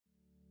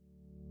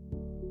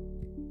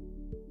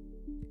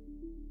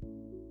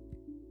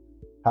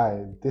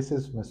Hi, this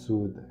is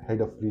Masood, Head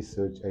of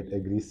Research at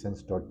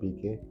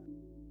AgriSense.pk.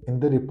 In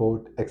the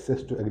report,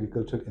 Access to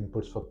Agricultural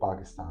Inputs for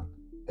Pakistan,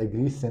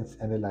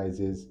 AgriSense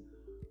analyzes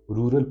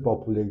rural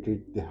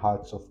populated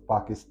dehats of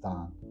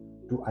Pakistan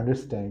to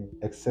understand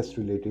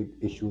access-related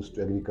issues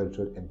to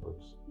agricultural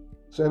inputs.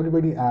 So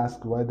everybody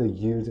asks why the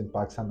yields in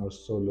Pakistan are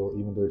so low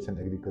even though it's an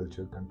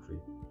agricultural country.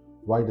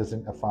 Why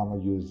doesn't a farmer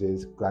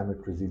use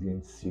climate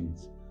resilient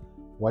seeds?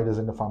 Why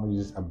doesn't a farmer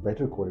use a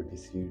better quality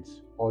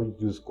seeds or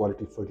use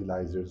quality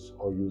fertilizers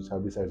or use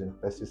herbicides and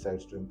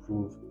pesticides to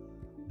improve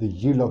the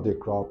yield of their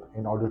crop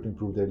in order to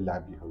improve their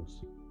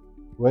livelihoods?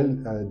 Well,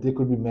 there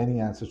could be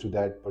many answers to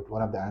that, but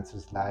one of the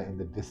answers lie in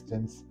the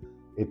distance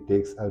it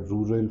takes a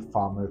rural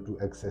farmer to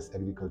access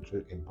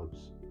agricultural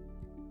inputs.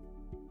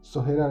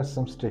 So here are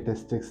some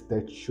statistics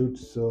that should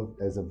serve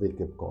as a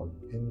wake-up call.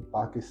 In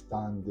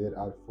Pakistan, there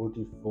are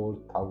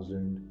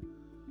 44,000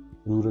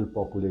 rural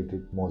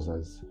populated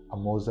mozas. A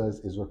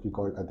mozas is what we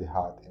call a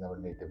dehat in our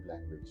native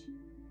language.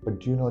 But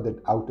do you know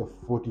that out of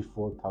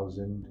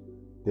 44,000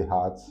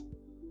 dehats,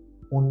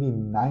 only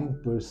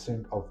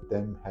 9% of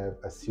them have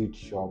a seed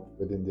shop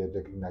within their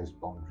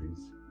recognized boundaries.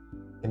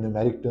 In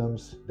numeric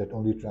terms, that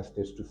only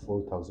translates to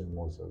 4,000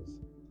 mozas.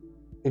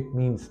 It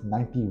means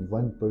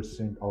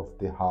 91% of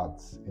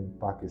dehats in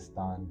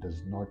Pakistan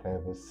does not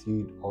have a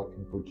seed or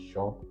input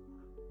shop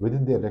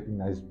within their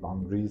recognized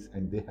boundaries,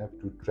 and they have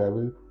to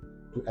travel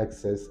to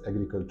access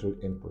agricultural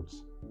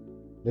inputs.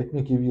 Let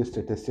me give you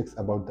statistics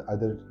about the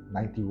other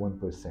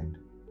 91%.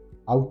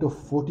 Out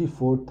of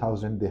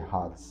 44,000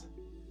 dehats,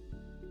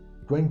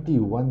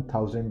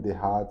 21,000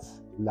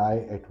 dehats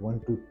lie at 1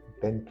 to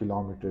 10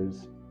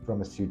 kilometers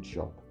from a seed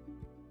shop.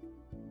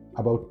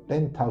 About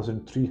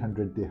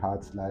 10,300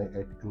 dehats lie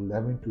at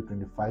 11 to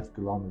 25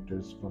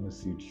 kilometers from a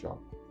seed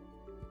shop.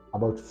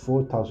 About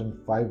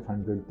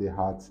 4,500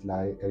 dehats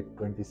lie at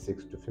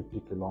 26 to 50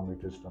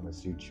 kilometers from a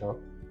seed shop.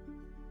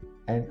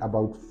 And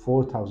about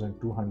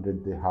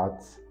 4,200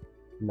 dehats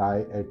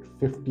lie at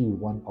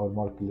 51 or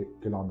more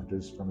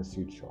kilometers from a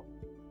seed shop.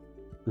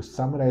 To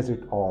summarize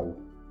it all,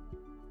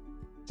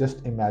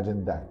 just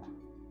imagine that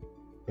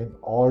in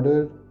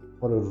order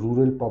for a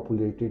rural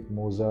populated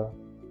moza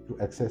to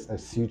access a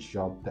seed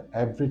shop, the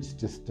average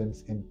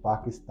distance in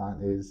Pakistan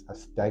is a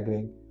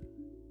staggering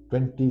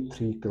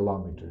 23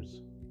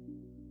 kilometers.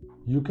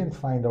 You can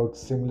find out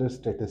similar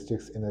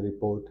statistics in a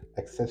report,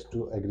 Access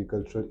to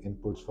Agricultural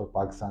Inputs for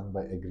Pakistan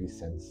by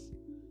AgriSense.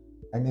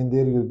 And in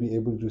there you'll be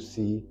able to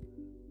see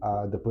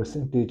the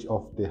percentage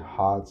of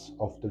dehats,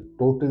 of the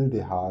total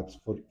dehats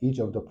for each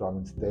of the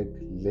provinces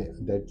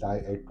that lie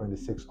at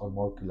 26 or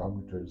more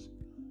kilometers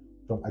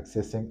from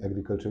accessing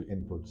agricultural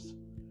inputs.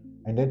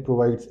 And that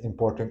provides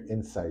important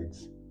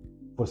insights.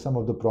 For some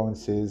of the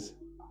provinces,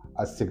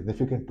 a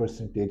significant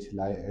percentage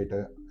lie at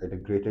a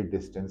greater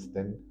distance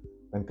than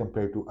when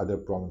compared to other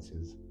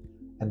provinces.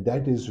 And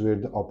that is where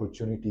the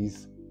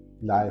opportunities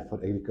lie for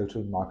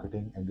agricultural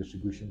marketing and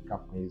distribution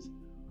companies,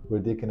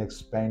 where they can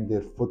expand their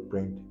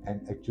footprint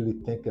and actually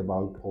think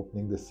about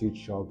opening the seed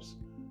shops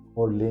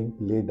or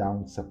lay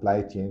down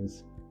supply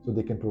chains so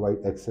they can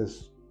provide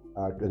access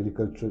to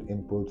agricultural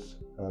inputs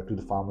to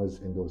the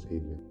farmers in those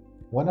areas.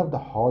 One of the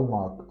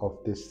hallmark of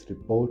this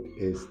report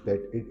is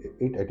that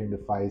it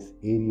identifies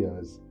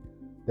areas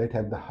that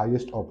have the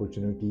highest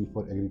opportunity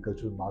for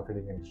agricultural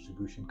marketing and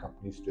distribution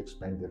companies to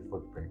expand their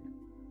footprint.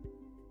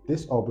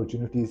 This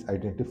opportunity is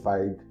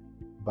identified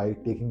by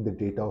taking the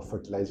data of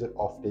fertilizer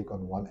offtake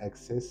on one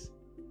axis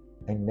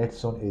and net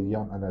sown area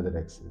on another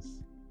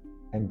axis.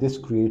 And this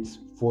creates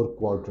 4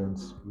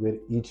 quadrants where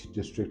each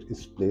district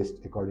is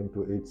placed according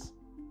to its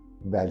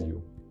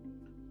value.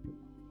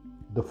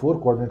 The 4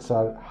 quadrants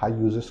are high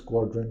users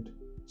quadrant,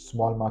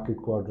 small market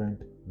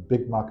quadrant,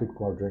 big market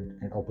quadrant,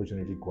 and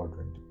opportunity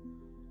quadrant.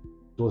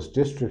 Those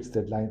districts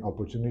that lie in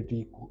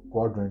opportunity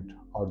quadrant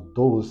are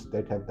those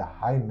that have the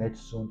high net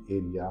sown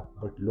area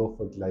but low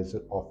fertilizer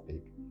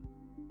offtake.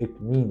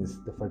 It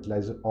means the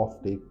fertilizer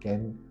offtake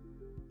can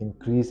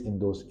increase in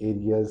those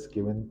areas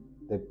given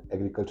that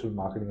agricultural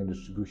marketing and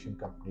distribution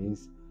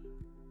companies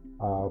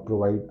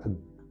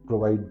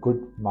provide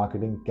good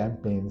marketing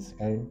campaigns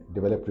and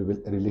develop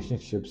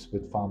relationships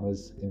with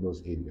farmers in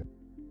those areas.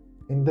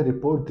 In the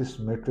report, this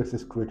matrix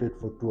is created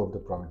for 2 of the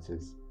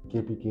provinces,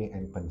 KPK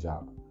and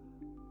Punjab.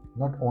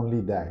 Not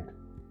only that,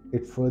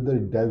 it further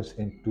delves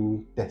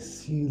into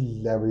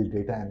Tehsil level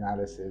data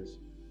analysis,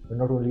 but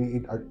not only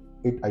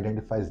it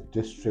identifies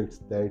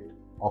districts that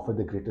offer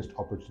the greatest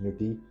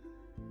opportunity,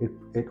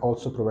 it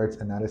also provides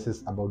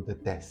analysis about the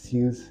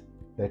Tehsils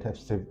that have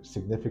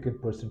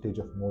significant percentage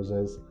of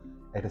mozas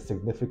at a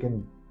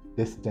significant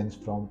distance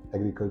from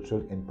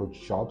agricultural input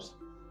shops,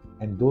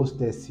 and those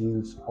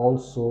Tehsils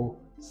also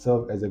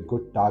serve as a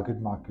good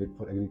target market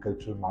for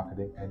agricultural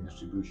marketing and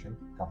distribution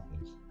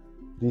companies.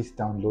 Please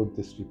download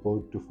this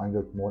report to find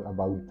out more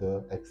about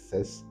the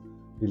access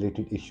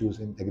related issues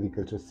in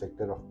agriculture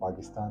sector of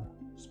Pakistan,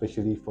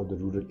 especially for the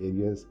rural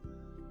areas.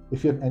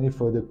 If you have any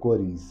further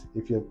queries,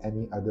 if you have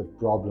any other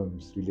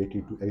problems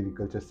related to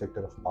agriculture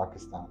sector of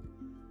Pakistan,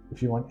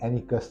 If you want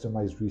any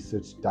customized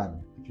research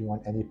done, if you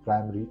want any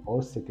primary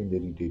or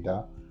secondary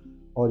data,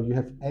 or you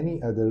have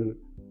any other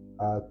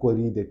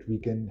query that we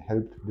can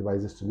help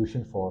devise a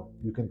solution for,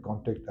 you can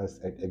contact us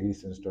at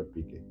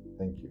agrisense.pk.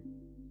 Thank you.